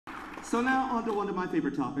So now on to one of my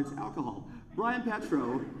favorite topics, alcohol. Brian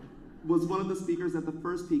Petro was one of the speakers at the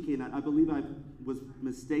first PK night. I believe I was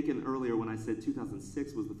mistaken earlier when I said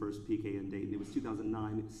 2006 was the first PK in Dayton. It was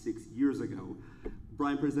 2009, 6 years ago.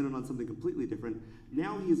 Brian presented on something completely different.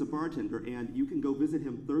 Now he is a bartender, and you can go visit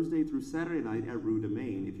him Thursday through Saturday night at Rue de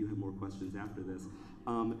Maine if you have more questions after this.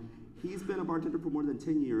 He's been a bartender for more than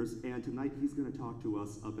 10 years, and tonight he's going to talk to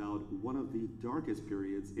us about one of the darkest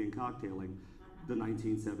periods in cocktailing, the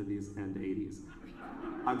 1970s and 80s.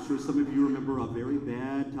 I'm sure some of you remember a very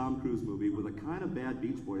bad Tom Cruise movie with a kind of bad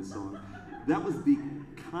Beach Boys song. That was the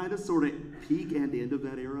kind of sort of peak and end of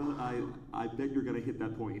that era. I bet you're going to hit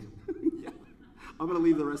that point. Yeah. I'm going to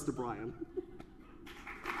leave the rest to Brian.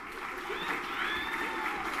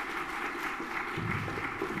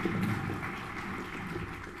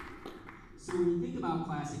 So when you think about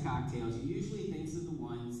classic cocktails, you usually think of the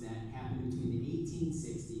ones that happened between the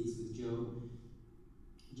 1860s with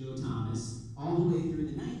Joe Thomas, all the way through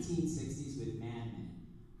the 1960s with Mad Men.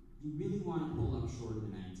 You really want to pull up short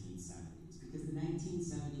of the 1970s, because the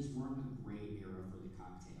 1970s weren't a great era for the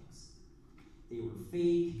cocktails. They were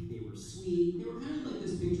fake, they were sweet, they were kind of like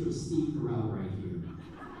this picture of Steve Carell right here.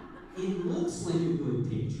 It looks like a good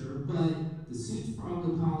picture, but the suit's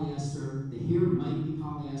probably polyester, the hair might be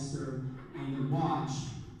polyester, and the watch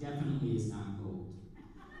definitely is not gold.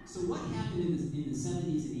 So what happened in the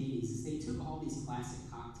 70s and 80s is they took all these classic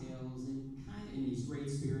cocktails and in these great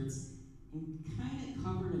spirits and kind of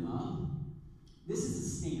covered them up. This is a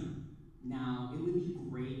stinger. Now, it would be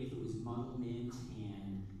great if it was muddled mint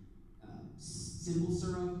and simple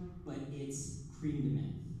syrup, but it's cream de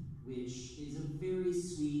menthe, which is a very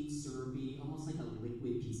sweet, syrupy, almost like a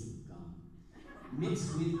liquid piece of gum,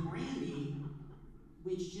 mixed with brandy,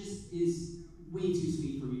 which just is way too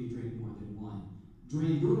sweet for you to drink more than one.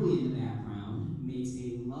 Drandouli in the background makes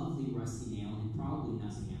a lovely rusty nail and probably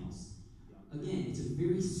nothing else. Again, it's a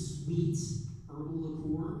very sweet herbal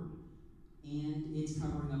liqueur, and it's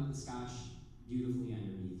covering up the scotch beautifully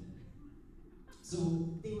underneath it. So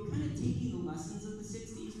they were kind of taking the lessons of the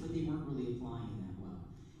 60s, but they weren't really applying that well.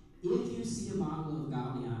 If you see a bottle of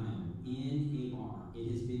Galliano in a bar,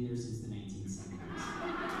 it has been there since the 1970s.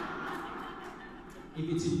 If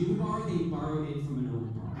it's a new bar, they borrowed it from an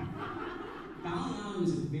old bar. Galliano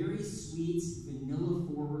is a very sweet,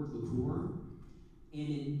 vanilla-forward liqueur, and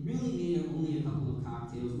it really made only a couple of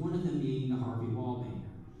cocktails, one of them being the Harvey Wallbanger.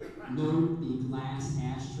 Load the glass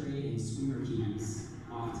ashtray and swimmer keys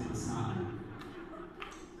off to the side.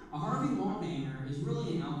 A Harvey Wallbanger is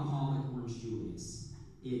really an alcoholic Orange Julius.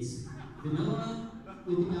 It's vanilla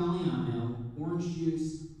with the Galliano, orange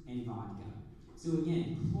juice, and vodka. So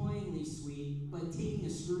again, cloyingly sweet, but taking a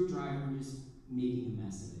screwdriver and just making a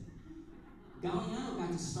mess of it. Galliano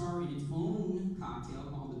got to star in its own cocktail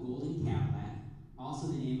called the Golden Cadillac, also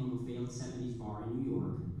the name of a failed 70s bar in New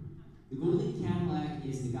York. The Golden Cadillac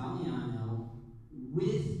is the Galliano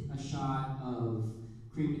with a shot of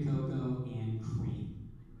cream de cocoa and cream.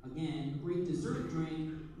 Again, a great dessert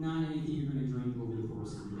drink, not anything you're going to drink over the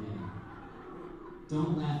course of the day.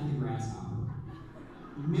 Don't laugh at the grasshopper.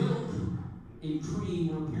 Milk and cream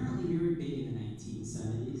were apparently very big in the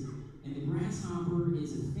 1970s, and the grasshopper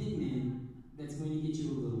is a thin mint that's going to get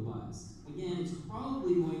you a little buzzed. Again, it's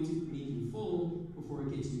probably going to make you full before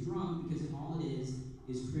it gets you drunk, because all it is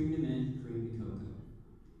cream de menthe, cream de cocoa.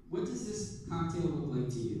 What does this cocktail look like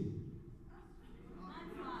to you?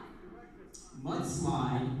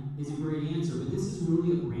 Mudslide is a great answer, but this is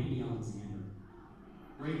really a Brandy Alexander.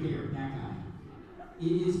 Right there, that guy.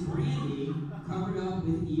 It is brandy covered up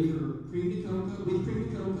with either cream de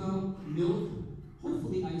cocoa, milk,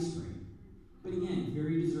 hopefully ice cream. But again,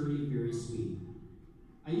 very desserty, very sweet.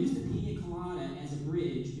 I used the pina colada as a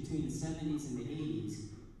bridge between the 70s and the 80s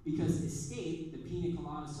because Escape, the pina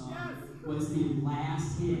colada song, was the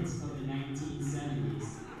last hit of the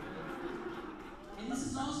 1970s. And this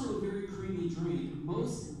is also a very creamy drink,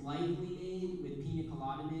 most likely made with pina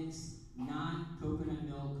colada mix, not coconut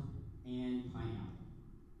milk and pineapple.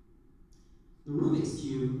 The Rubik's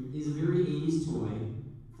Cube is a very 80s toy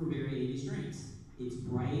for very 80s drinks. It's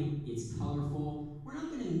bright, it's colorful. We're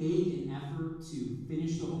not going to make an effort to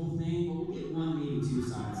finish the whole thing, but we'll get one, maybe two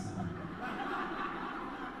sides done.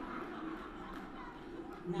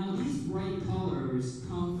 Now, these bright colors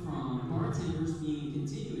come from bartenders being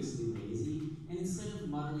continuously lazy, and instead of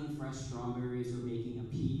muddling fresh strawberries or making a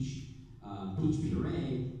peach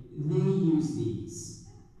puree, they use these.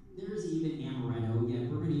 There's even amaretto,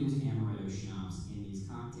 yet we're going to use amaretto schnapps in these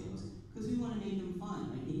cocktails, because we want to make them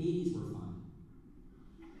fun, like the 80s were fun.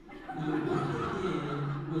 Now, what they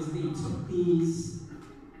did was they took these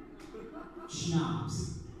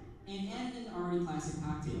schnapps and added an already classic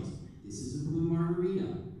cocktail. cocktails. This is a blue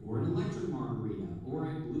margarita, or an electric margarita, or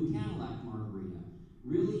a blue Cadillac margarita.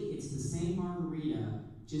 Really, it's the same margarita,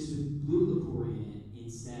 just with blue liqueur in it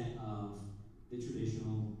instead of the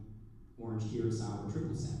traditional orange curacao or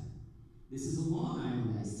triple sec. This is a Long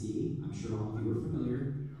Island iced tea. I'm sure all of you are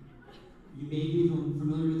familiar. You may be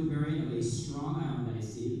familiar with the variant of a Strong Island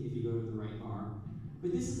iced tea if you go to the right bar.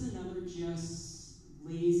 But this is another just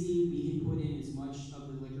lazy, we can put in as much of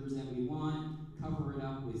the liquors that we want, cover it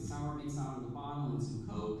up with sour mix out of the bottle and some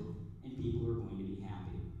Coke, and people are going to be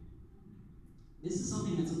happy. This is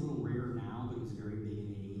something that's a little rare now, but it was very big in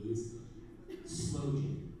the 80s. Slow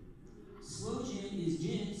gin. Slow gin is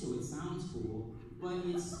gin, so it sounds cool, but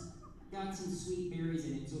it's got some sweet berries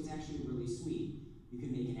in it, so it's actually really sweet. You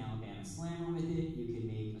can make an Alabama Slammer with it, you can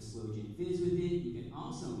make a slow gin fizz with it, you can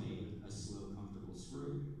also make a slow comfortable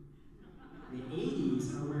screw. The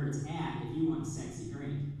 80s are where it's at if you want a sexy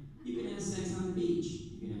drink. You can have sex on the beach,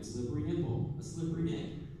 you can have a slippery nipple, a slippery dick.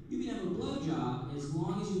 You can have a blowjob as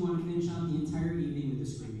long as you want to finish out the entire evening with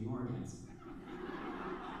a screaming orgasm.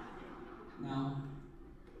 Now,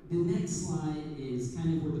 the next slide is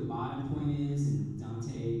kind of where the bottom point is, and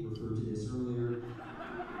Dante referred to this earlier.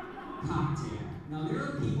 Cocktail. Now, there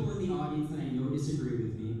are people in the audience that I know disagree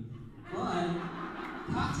with me, but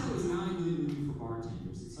Cocktail is not a good movie for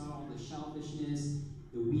bartenders. It's all the shellfishness,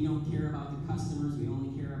 the we don't care about the customers, we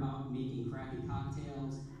only care about making crappy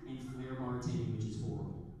cocktails, and flair bartending, which is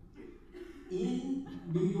horrible. In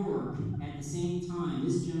New York, at the same time,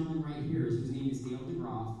 this gentleman right here, whose name is Dale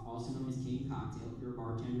DeGroff, also known as King Cocktail, if you're a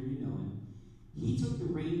bartender, you know him, he took the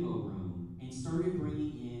Rainbow Room and started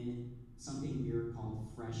bringing in something weird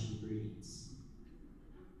called fresh ingredients.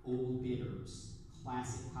 Old bitters,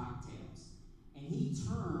 classic cocktails. And he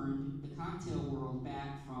turned the cocktail world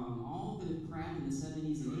back from all the crap in the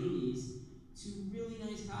 70s and 80s to really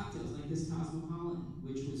nice cocktails like this Cosmopolitan,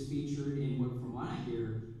 which was featured in what, from what I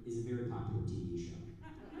hear, is a very popular TV show.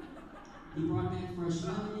 He brought back fresh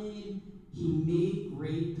lemonade, he made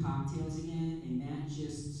great cocktails again, and that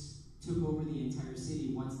just took over the entire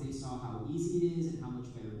city once they saw how easy it is and how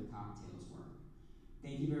much better the cocktails were.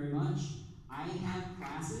 Thank you very much. I have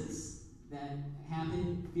classes that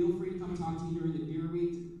happen. Feel free to come talk to me during the beer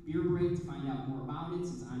break to find out more about it,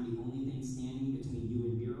 since I'm the only thing standing between you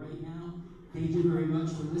and beer right now. Thank you very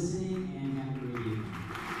much for listening, and have a great evening.